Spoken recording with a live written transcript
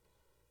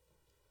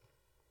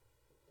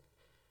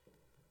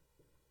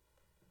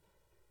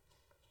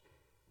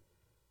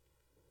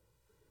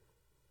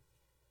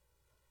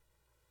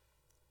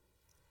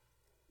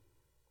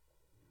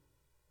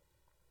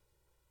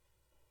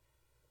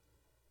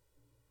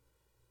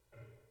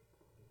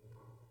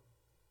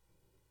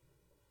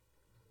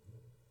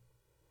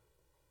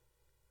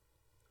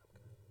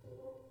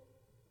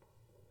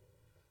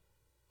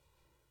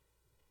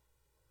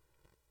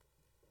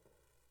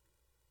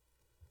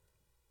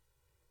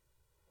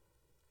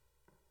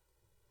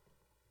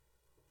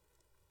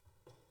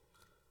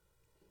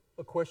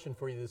A question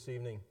for you this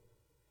evening.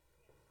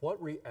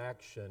 What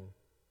reaction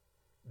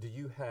do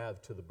you have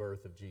to the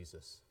birth of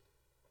Jesus?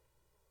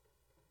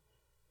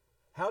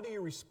 How do you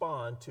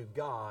respond to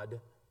God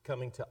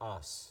coming to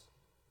us?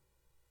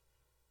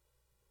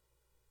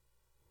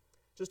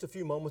 Just a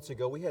few moments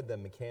ago, we had the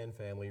McCann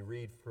family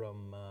read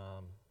from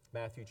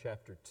Matthew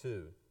chapter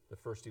 2, the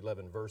first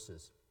 11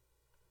 verses.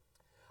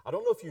 I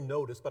don't know if you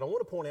noticed, but I want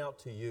to point out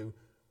to you,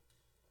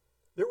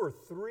 there were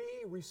 3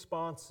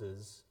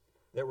 responses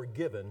that were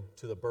given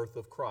to the birth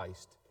of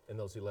Christ in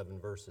those 11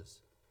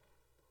 verses.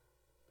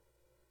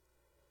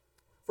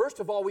 First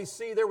of all, we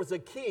see there was a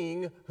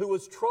king who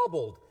was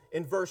troubled.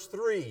 In verse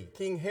 3,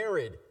 King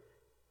Herod.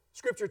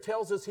 Scripture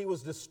tells us he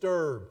was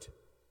disturbed.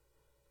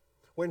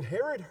 When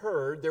Herod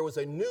heard there was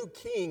a new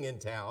king in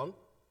town,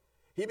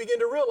 he began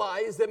to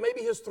realize that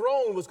maybe his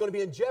throne was going to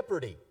be in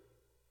jeopardy.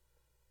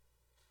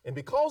 And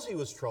because he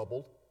was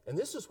troubled, and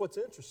this is what's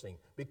interesting,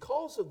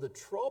 because of the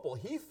trouble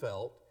he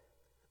felt,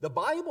 the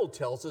Bible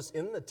tells us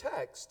in the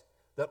text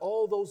that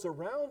all those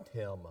around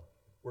him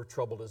were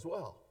troubled as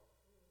well.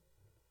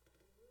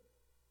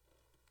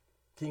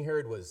 King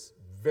Herod was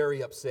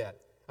very upset.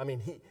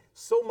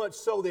 So much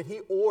so that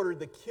he ordered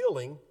the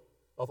killing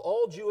of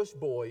all Jewish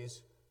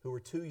boys who were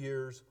 2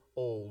 years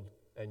old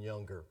and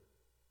younger.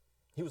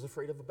 He was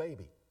afraid of a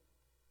baby.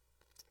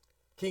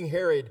 King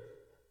Herod,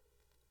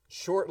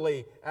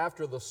 shortly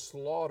after the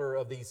slaughter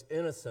of these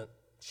innocent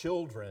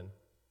children,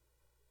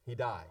 he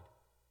died.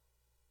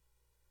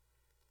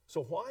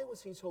 So why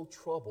was he so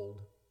troubled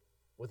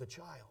with a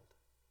child?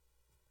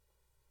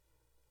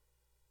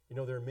 You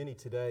know, there are many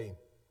today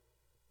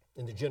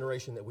in the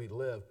generation that we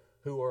live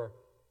who are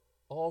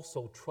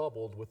also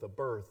troubled with the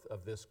birth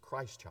of this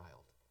Christ child.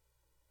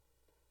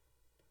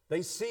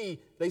 They see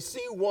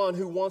one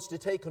who wants to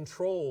take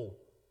control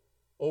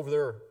over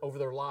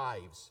their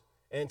lives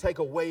and take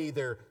away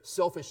their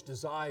selfish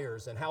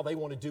desires and how they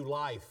want to do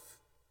life.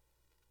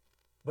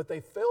 But they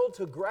fail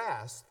to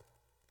grasp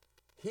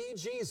He,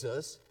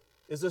 Jesus,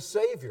 is a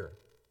Savior,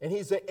 and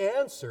He's the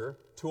answer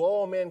to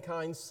all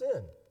mankind's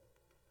sin.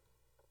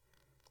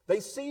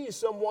 They see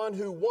someone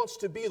who wants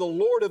to be the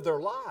Lord of their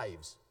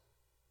lives,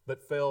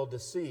 but fail to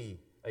see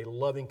a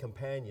loving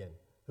companion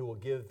who will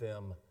give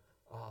them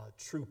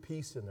true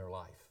peace in their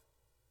life.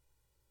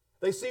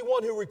 They see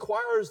one who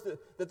requires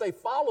that they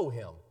follow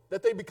Him,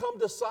 that they become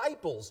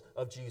disciples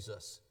of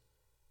Jesus.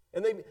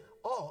 And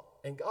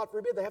God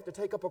forbid they have to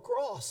take up a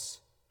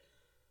cross.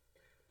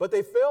 But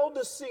they fail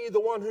to see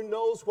the one who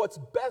knows what's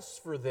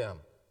best for them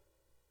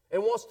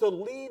and wants to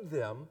lead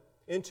them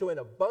into an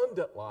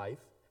abundant life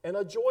and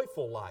a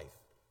joyful life.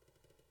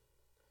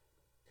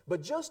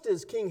 But just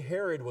as King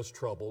Herod was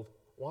troubled,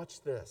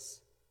 watch this.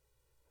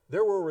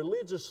 There were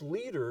religious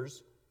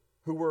leaders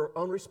who were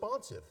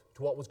unresponsive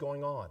to what was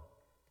going on.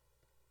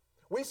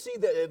 We see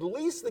that at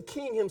least the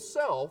king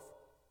himself,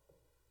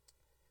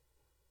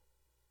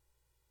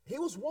 he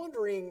was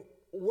wondering,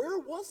 where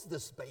was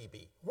this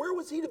baby? Where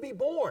was he to be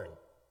born?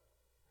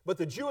 But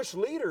the Jewish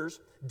leaders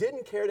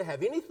didn't care to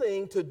have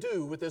anything to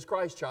do with this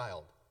Christ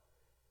child.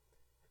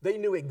 They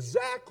knew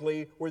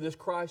exactly where this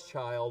Christ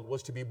child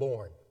was to be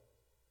born.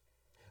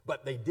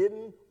 But they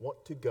didn't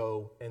want to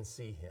go and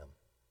see him.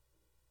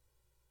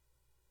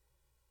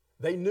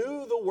 They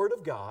knew the Word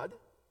of God.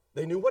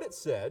 They knew what it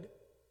said.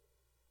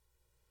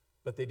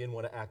 But they didn't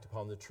want to act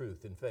upon the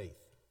truth in faith.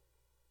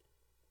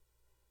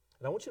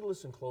 And I want you to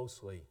listen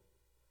closely.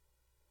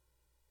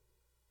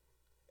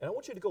 And I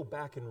want you to go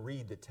back and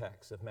read the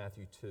text of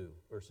Matthew 2,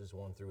 verses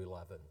 1 through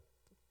 11.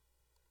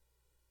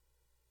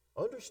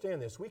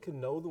 Understand this. We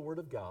can know the Word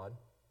of God.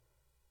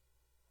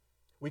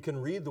 We can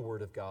read the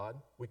Word of God.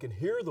 We can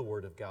hear the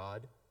Word of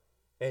God.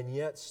 And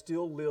yet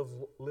still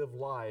live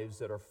lives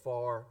that are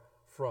far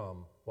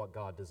from what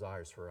God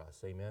desires for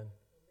us. Amen? Amen.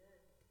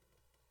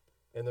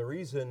 And the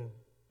reason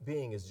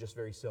being is just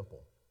very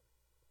simple.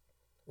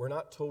 We're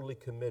not totally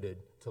committed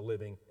to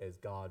living as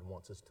God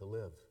wants us to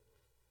live.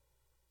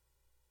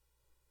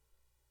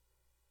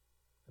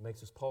 It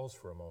makes us pause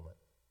for a moment.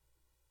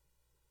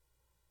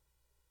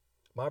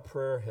 My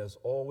prayer has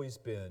always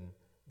been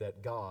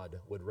that God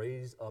would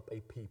raise up a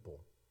people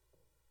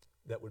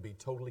that would be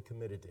totally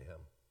committed to Him.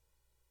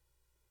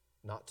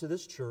 Not to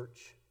this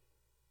church,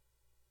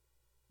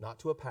 not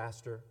to a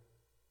pastor,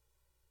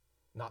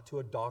 not to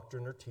a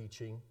doctrine or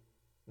teaching,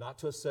 not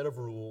to a set of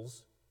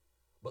rules,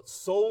 but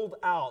sold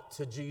out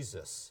to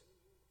Jesus.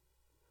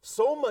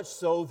 So much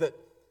so that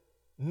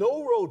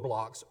no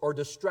roadblocks or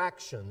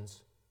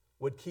distractions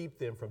would keep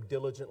them from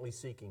diligently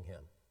seeking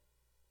Him.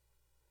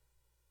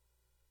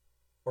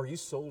 Are you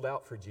sold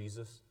out for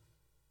Jesus?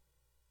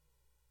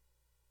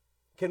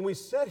 Can we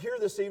sit here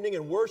this evening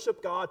and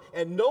worship God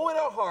and know in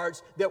our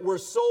hearts that we're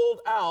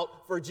sold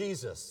out for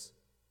Jesus?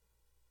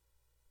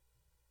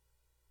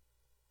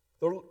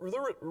 The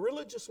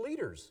religious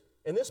leaders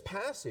in this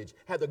passage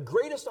had the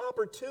greatest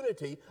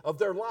opportunity of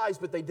their lives,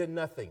 but they did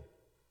nothing.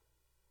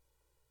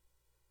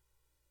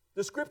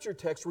 The scripture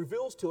text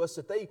reveals to us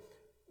that they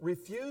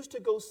refused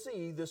to go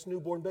see this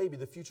newborn baby,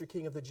 the future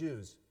king of the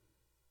Jews.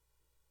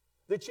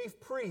 The chief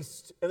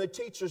priests and the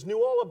teachers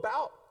knew all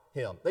about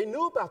him. They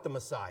knew about the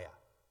Messiah.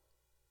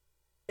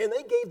 And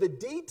they gave the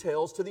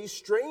details to these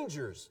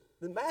strangers,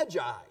 the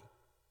Magi.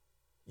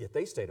 Yet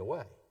they stayed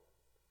away.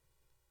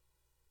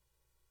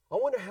 I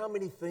wonder how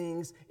many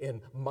things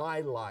in my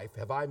life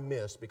have I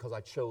missed because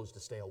I chose to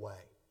stay away.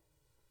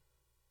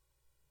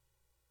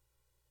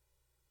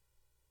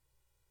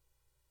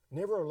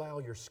 Never allow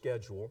your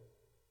schedule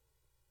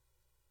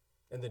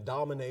and the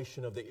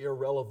domination of the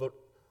irrelevant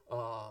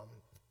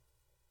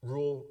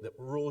rule that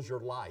rules your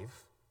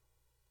life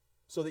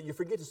so that you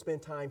forget to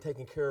spend time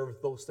taking care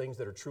of those things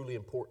that are truly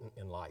important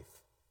in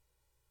life.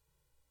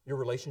 Your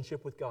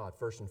relationship with God,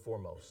 first and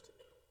foremost.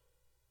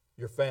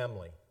 Your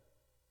family.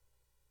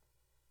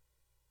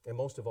 And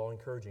most of all,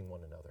 encouraging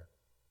one another.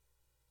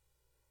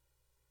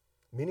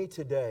 Many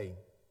today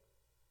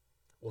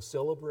will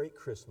celebrate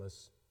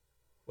Christmas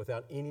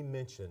without any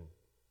mention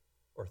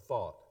or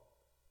thought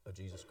of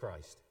Jesus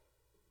Christ.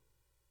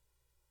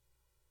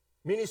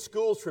 Many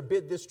schools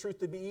forbid this truth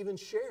to be even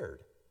shared.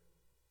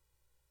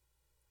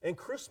 And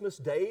Christmas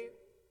Day,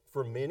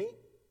 for many,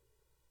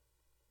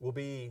 will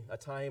be a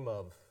time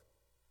of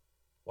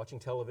watching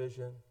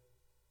television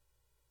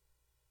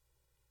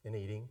and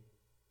eating.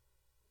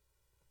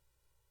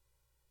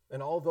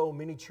 And although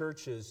many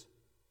churches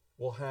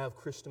will have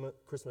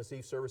Christmas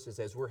Eve services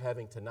as we're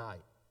having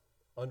tonight,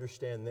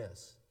 understand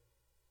this: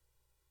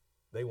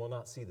 they will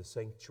not see the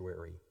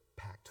sanctuary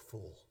packed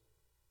full.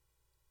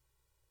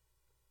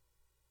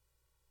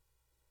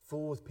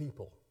 Full with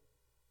people.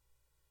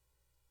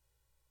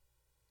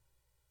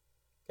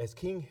 As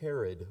King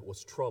Herod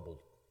was troubled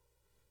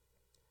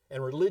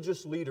and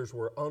religious leaders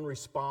were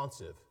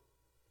unresponsive,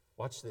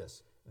 watch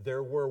this,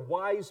 there were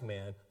wise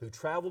men who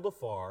traveled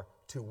afar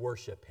to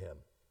worship him.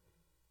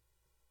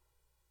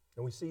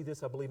 And we see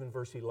this, I believe, in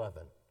verse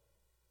 11.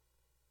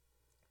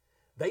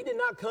 They did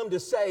not come to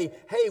say,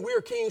 hey,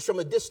 we're kings from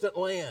a distant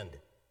land,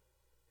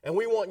 and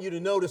we want you to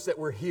notice that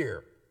we're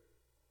here.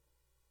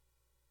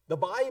 The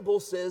Bible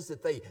says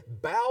that they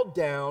bowed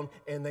down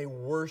and they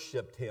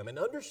worshiped him. And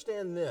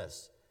understand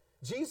this,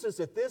 Jesus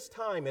at this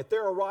time, at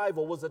their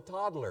arrival, was a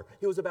toddler.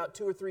 He was about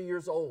 2 or 3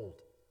 years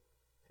old.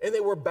 And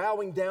they were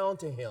bowing down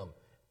to him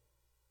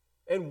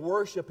and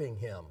worshiping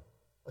him,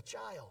 a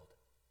child.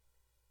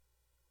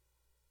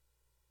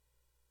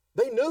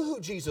 They knew who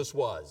Jesus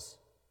was.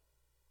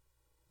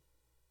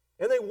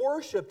 And they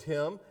worshiped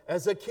him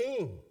as a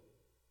king.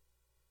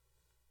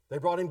 They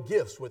brought him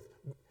gifts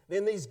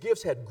and these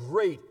gifts had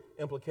great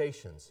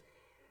implications.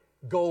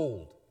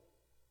 Gold,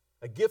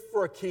 a gift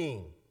for a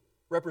king,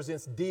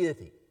 represents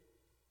deity.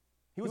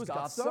 He was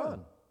God's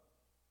son.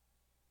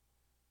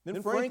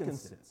 Then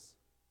frankincense,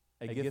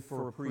 a gift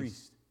for a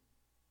priest,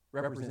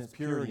 represents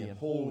purity and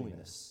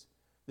holiness.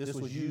 This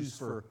was used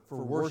for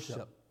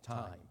worship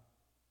time.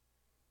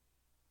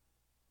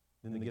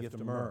 Then the gift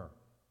of myrrh.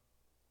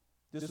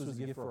 This was a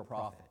gift for a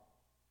prophet.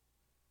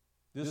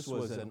 This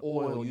was an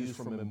oil used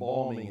for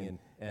embalming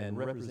and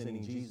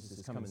representing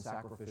Jesus' coming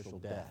sacrificial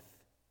death.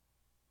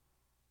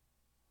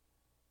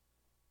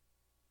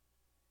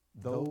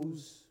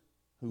 Those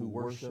who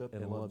worship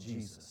and love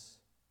Jesus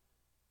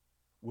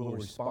will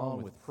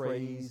respond with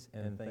praise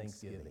and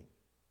thanksgiving.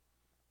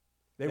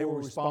 They will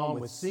respond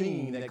with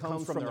singing that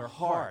comes from their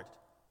heart.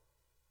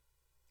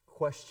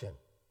 Question: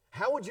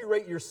 how would you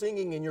rate your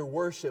singing and your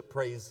worship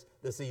praise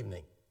this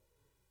evening?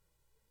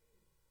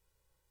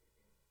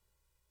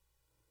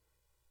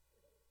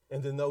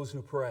 And then those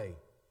who pray,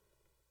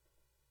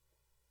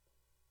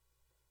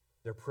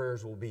 their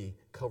prayers will be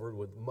covered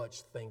with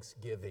much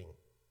thanksgiving.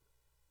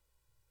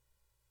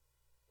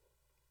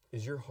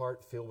 Is your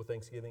heart filled with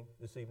thanksgiving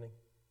this evening?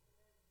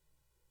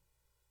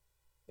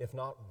 If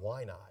not,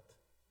 why not?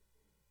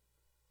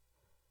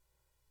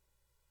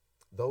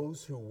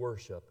 Those who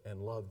worship and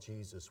love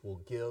Jesus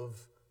will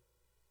give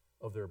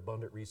of their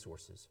abundant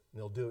resources, and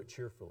they'll do it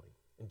cheerfully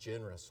and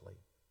generously.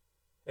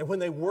 And when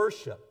they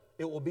worship,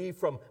 it will be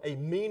from a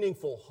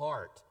meaningful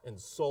heart and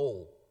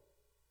soul.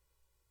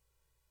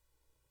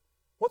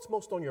 What's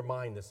most on your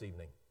mind this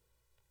evening?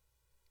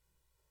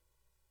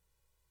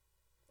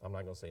 I'm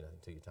not going to say nothing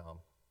to you, Tom.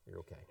 You're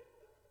okay.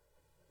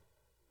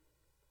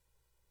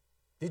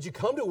 Did you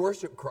come to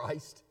worship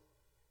Christ?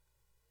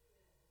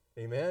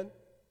 Amen?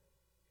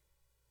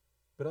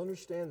 But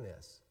understand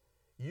this.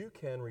 You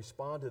can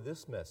respond to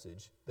this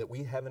message that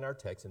we have in our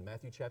text in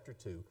Matthew chapter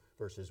 2,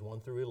 verses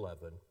 1 through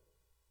 11,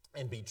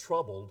 and be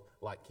troubled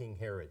like King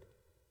Herod.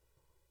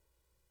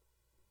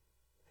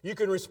 You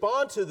can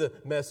respond to the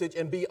message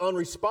and be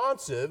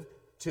unresponsive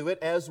to it,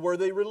 as were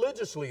the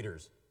religious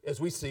leaders,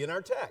 as we see in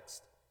our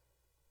text.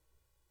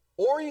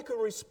 Or you can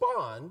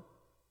respond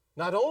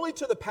not only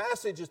to the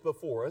passages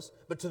before us,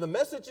 but to the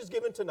messages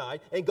given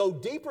tonight and go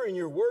deeper in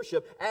your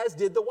worship, as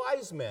did the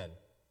wise men.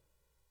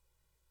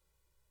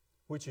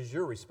 Which is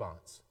your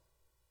response?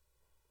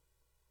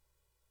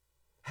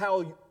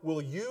 How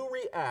will you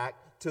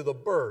react to the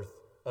birth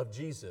of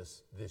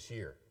Jesus this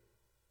year?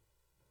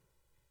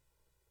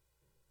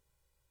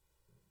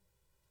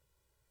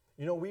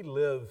 You know, we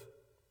live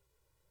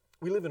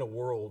in a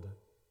world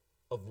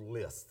of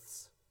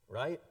lists,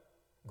 right?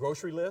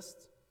 Grocery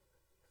lists.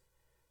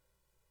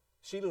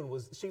 Sheila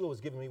was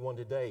giving me one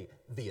today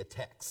via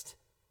text.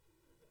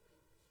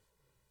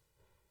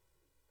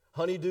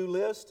 Honey-do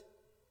list.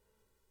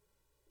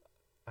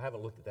 I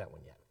haven't looked at that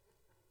one yet.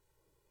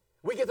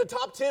 We get the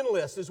top 10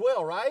 list as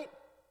well, right?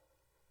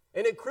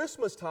 And at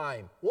Christmas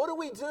time, what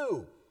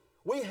do?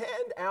 We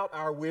hand out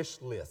our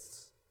wish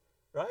lists,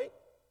 right?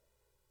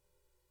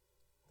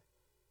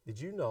 Did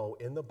you know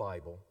in the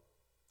Bible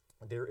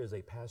there is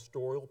a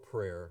pastoral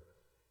prayer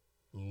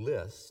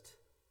list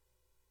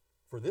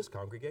for this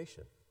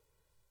congregation?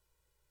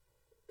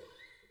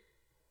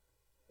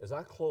 As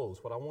I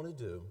close, what I want to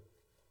do,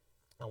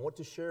 I want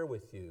to share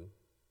with you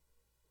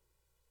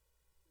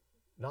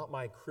not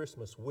my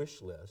Christmas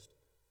wish list,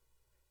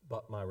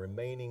 but my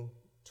remaining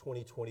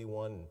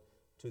 2021 and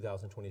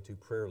 2022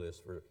 prayer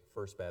list for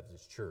First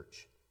Baptist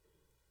Church.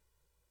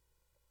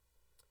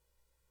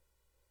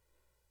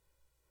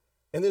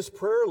 And this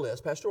prayer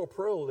list, pastoral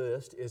prayer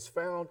list, is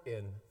found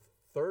in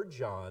 3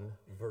 John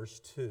verse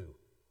 2.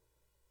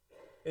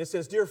 And it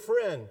says, "Dear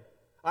friend,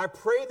 I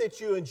pray that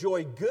you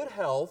enjoy good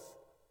health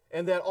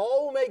and that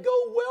all may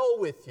go well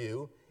with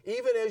you,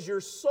 even as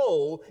your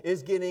soul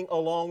is getting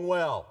along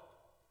well."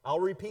 I'll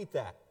repeat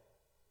that.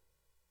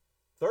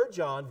 3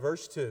 John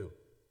verse 2.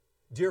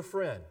 "Dear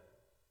friend,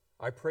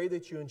 I pray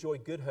that you enjoy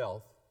good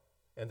health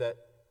and that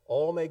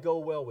all may go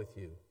well with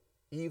you,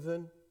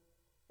 even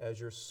as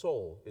your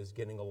soul is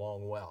getting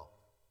along well."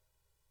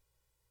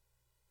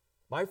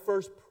 My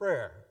first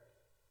prayer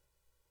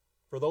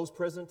for those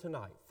present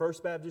tonight,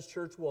 First Baptist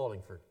Church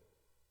Wallingford,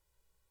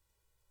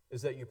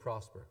 is that you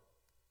prosper.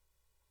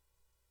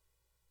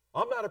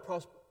 I'm not a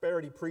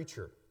prosperity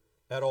preacher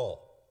at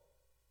all,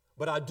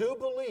 but I do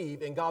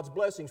believe in God's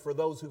blessings for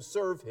those who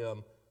serve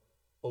Him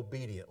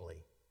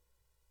obediently.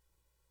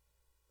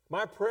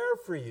 My prayer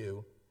for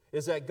you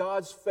is that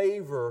God's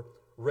favor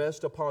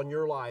rest upon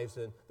your lives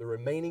in the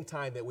remaining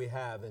time that we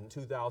have in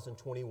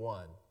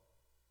 2021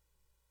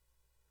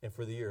 and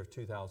for the year of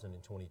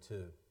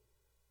 2022.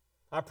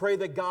 I pray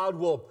that God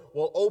will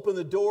open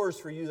the doors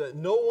for you that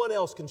no one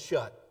else can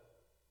shut.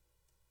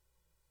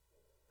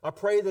 I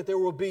pray that there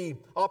will be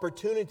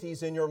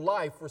opportunities in your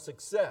life for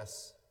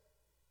success.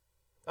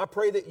 I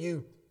pray that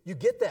you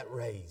get that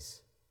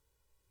raise,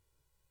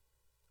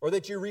 or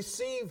that you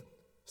receive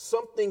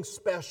something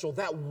special,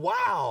 that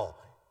wow,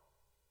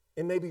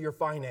 in maybe your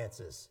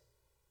finances.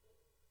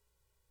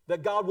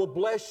 That God will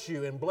bless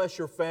you and bless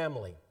your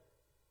family.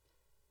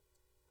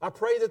 I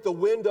pray that the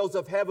windows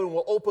of heaven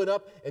will open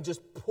up and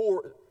just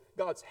pour,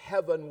 God's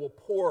heaven will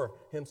pour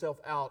Himself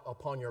out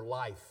upon your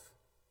life.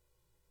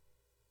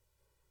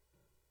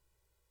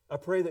 I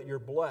pray that you're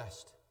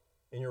blessed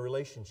in your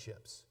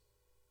relationships.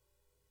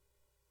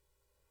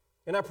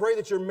 And I pray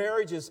that your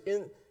marriages,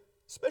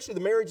 especially the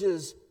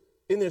marriages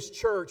in this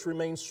church,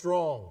 remain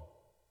strong.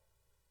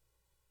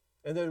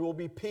 And that there will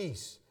be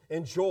peace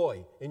and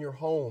joy in your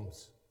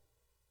homes.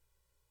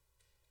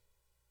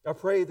 I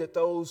pray that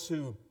those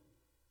who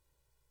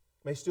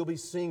may still be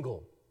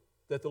single,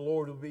 that the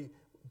Lord will be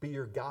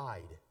your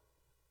guide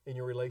in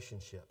your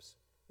relationships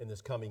in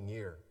this coming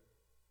year.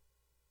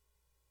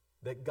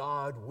 That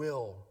God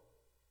will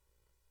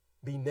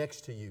be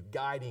next to you,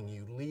 guiding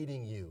you,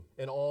 leading you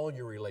in all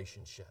your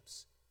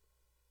relationships.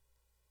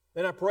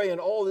 And I pray in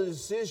all the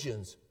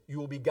decisions you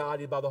will be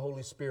guided by the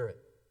Holy Spirit.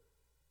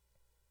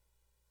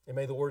 And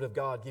may the Word of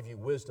God give you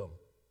wisdom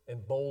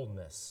and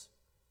boldness.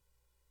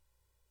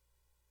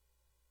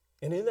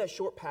 And in that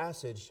short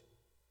passage,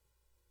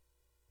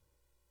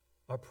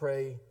 I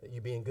pray that you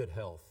be in good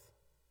health.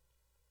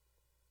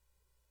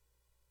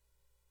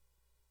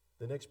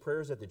 The next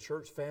prayer is that the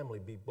church family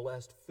be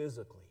blessed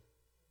physically.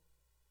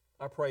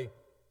 I pray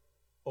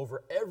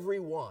over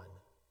everyone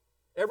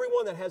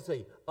that has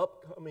an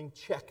upcoming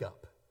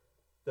checkup,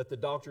 that the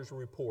doctor's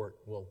report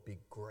will be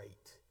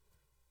great.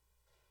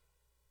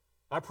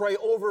 I pray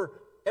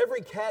over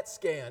every CAT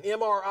scan,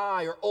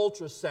 MRI, or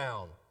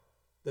ultrasound,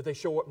 that they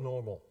show up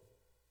normal.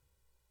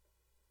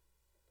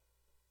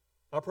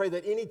 I pray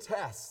that any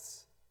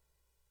tests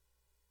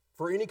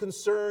for any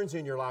concerns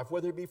in your life,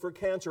 whether it be for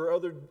cancer or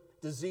other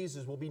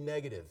diseases, will be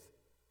negative.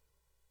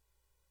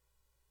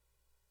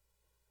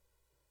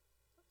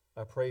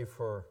 I pray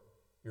for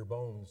your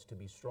bones to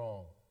be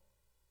strong.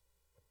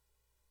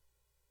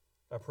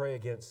 I pray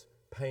against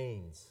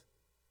pains,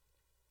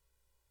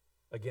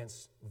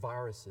 against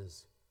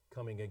viruses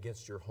coming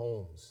against your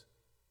homes.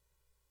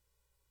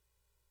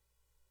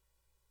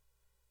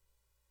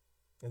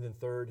 And then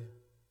third,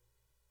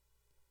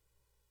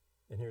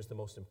 and here's the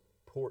most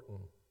important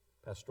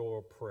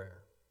pastoral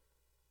prayer,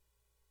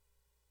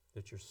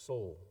 that your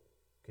soul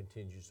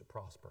continues to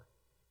prosper.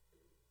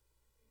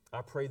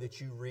 I pray that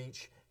you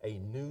reach a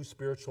new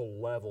spiritual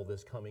level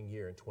this coming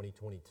year in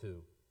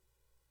 2022.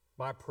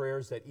 My prayer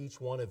is that each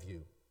one of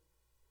you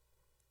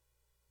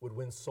would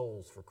win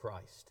souls for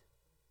Christ.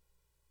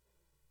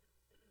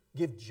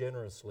 Give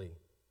generously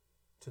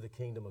to the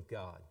kingdom of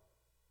God.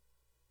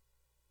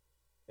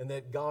 And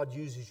that God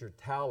uses your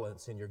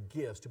talents and your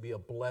gifts to be a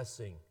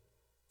blessing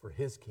for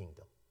His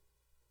kingdom.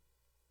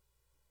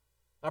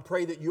 I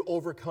pray that you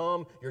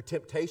overcome your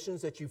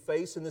temptations that you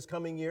face in this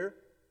coming year,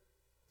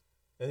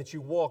 and that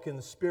you walk in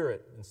the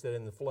Spirit instead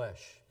of in the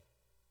flesh.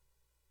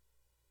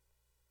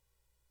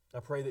 I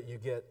pray that you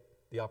get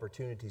the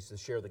opportunities to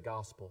share the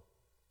gospel.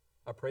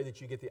 I pray that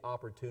you get the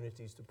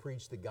opportunities to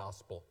preach the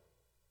gospel,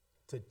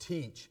 to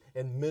teach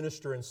and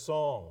minister in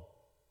song,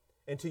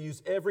 and to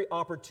use every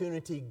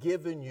opportunity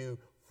given you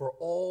for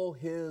all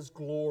His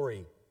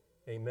glory.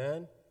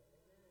 Amen?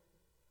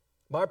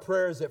 My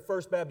prayer is that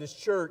First Baptist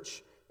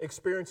Church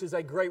experiences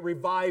a great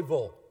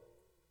revival,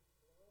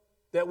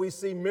 that we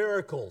see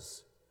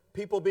miracles,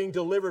 people being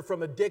delivered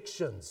from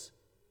addictions,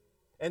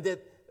 and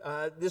that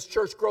this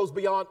church grows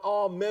beyond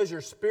all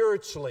measure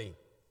spiritually.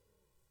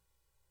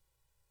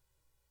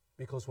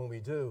 Because when we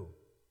do,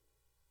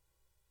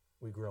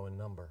 we grow in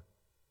number.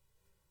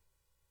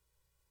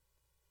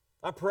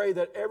 I pray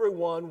that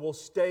everyone will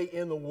stay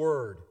in the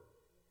Word.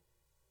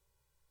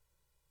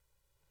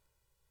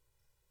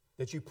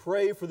 That you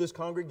pray for this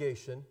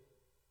congregation,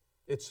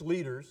 its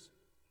leaders,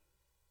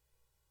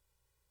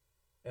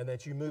 and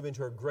that you move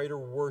into a greater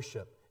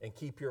worship and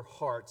keep your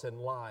hearts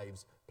and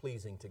lives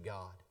pleasing to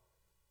God.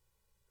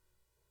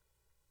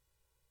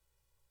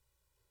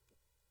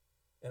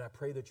 And I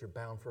pray that you're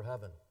bound for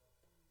heaven.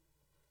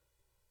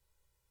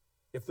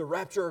 If the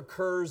rapture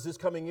occurs this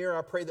coming year,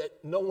 I pray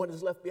that no one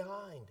is left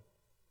behind.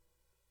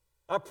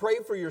 I pray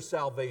for your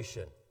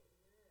salvation.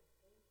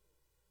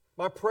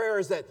 My prayer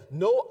is that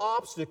no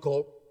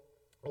obstacle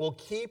will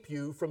keep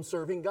you from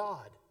serving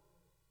God.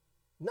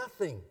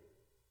 Nothing.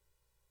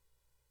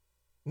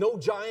 No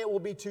giant will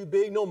be too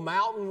big, no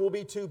mountain will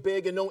be too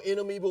big, and no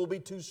enemy will be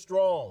too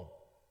strong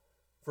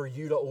for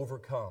you to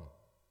overcome.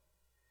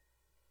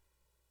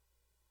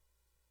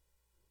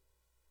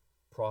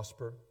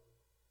 Prosper,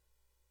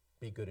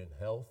 be good in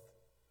health,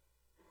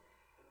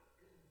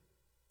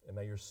 and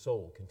may your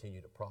soul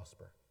continue to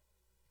prosper.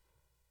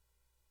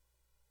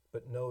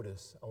 But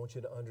notice, I want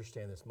you to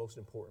understand this, most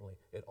importantly,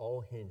 it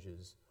all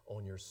hinges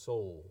on your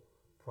soul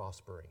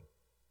prospering.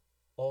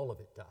 All of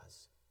it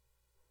does.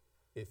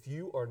 If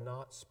you are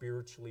not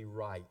spiritually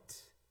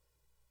right,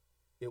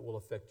 it will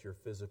affect your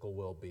physical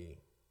well-being.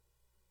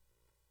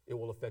 It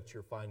will affect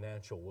your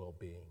financial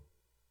well-being.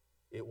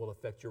 It will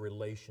affect your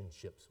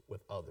relationships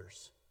with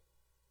others.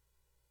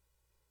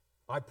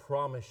 I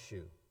promise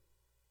you,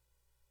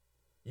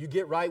 you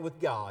get right with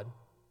God,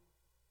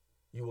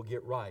 you will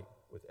get right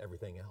with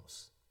everything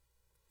else.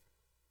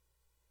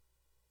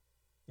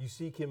 You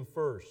seek Him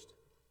first,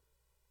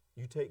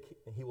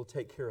 and He will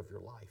take care of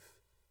your life.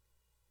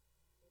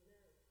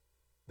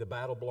 The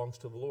battle belongs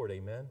to the Lord,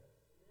 amen?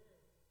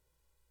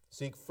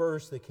 Seek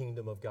first the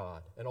kingdom of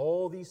God, and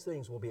all these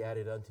things will be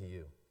added unto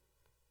you.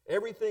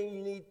 Everything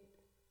you need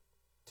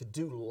to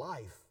do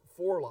life,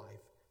 for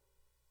life,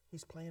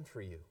 He's planned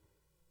for you.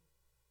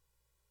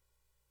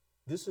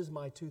 This is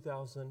my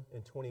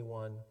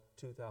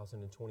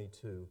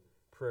 2021-2022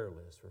 prayer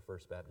list for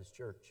First Baptist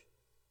Church.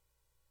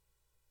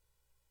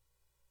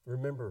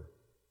 Remember,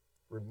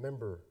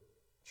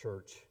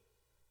 church,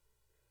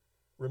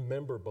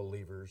 remember,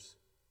 believers,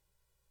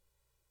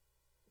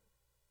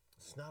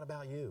 it's not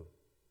about you.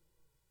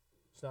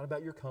 It's not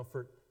about your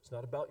comfort. It's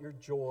not about your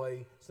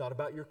joy. It's not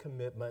about your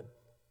commitment.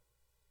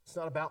 It's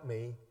not about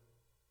me.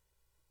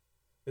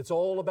 It's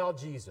all about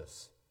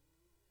Jesus.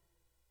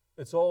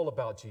 It's all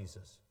about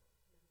Jesus.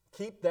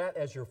 Keep that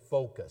as your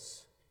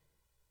focus.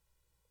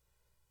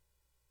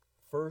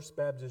 First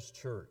Baptist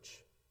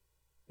Church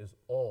is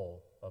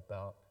all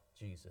about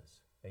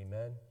Jesus.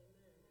 Amen?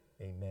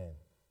 Amen.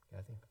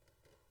 Kathy?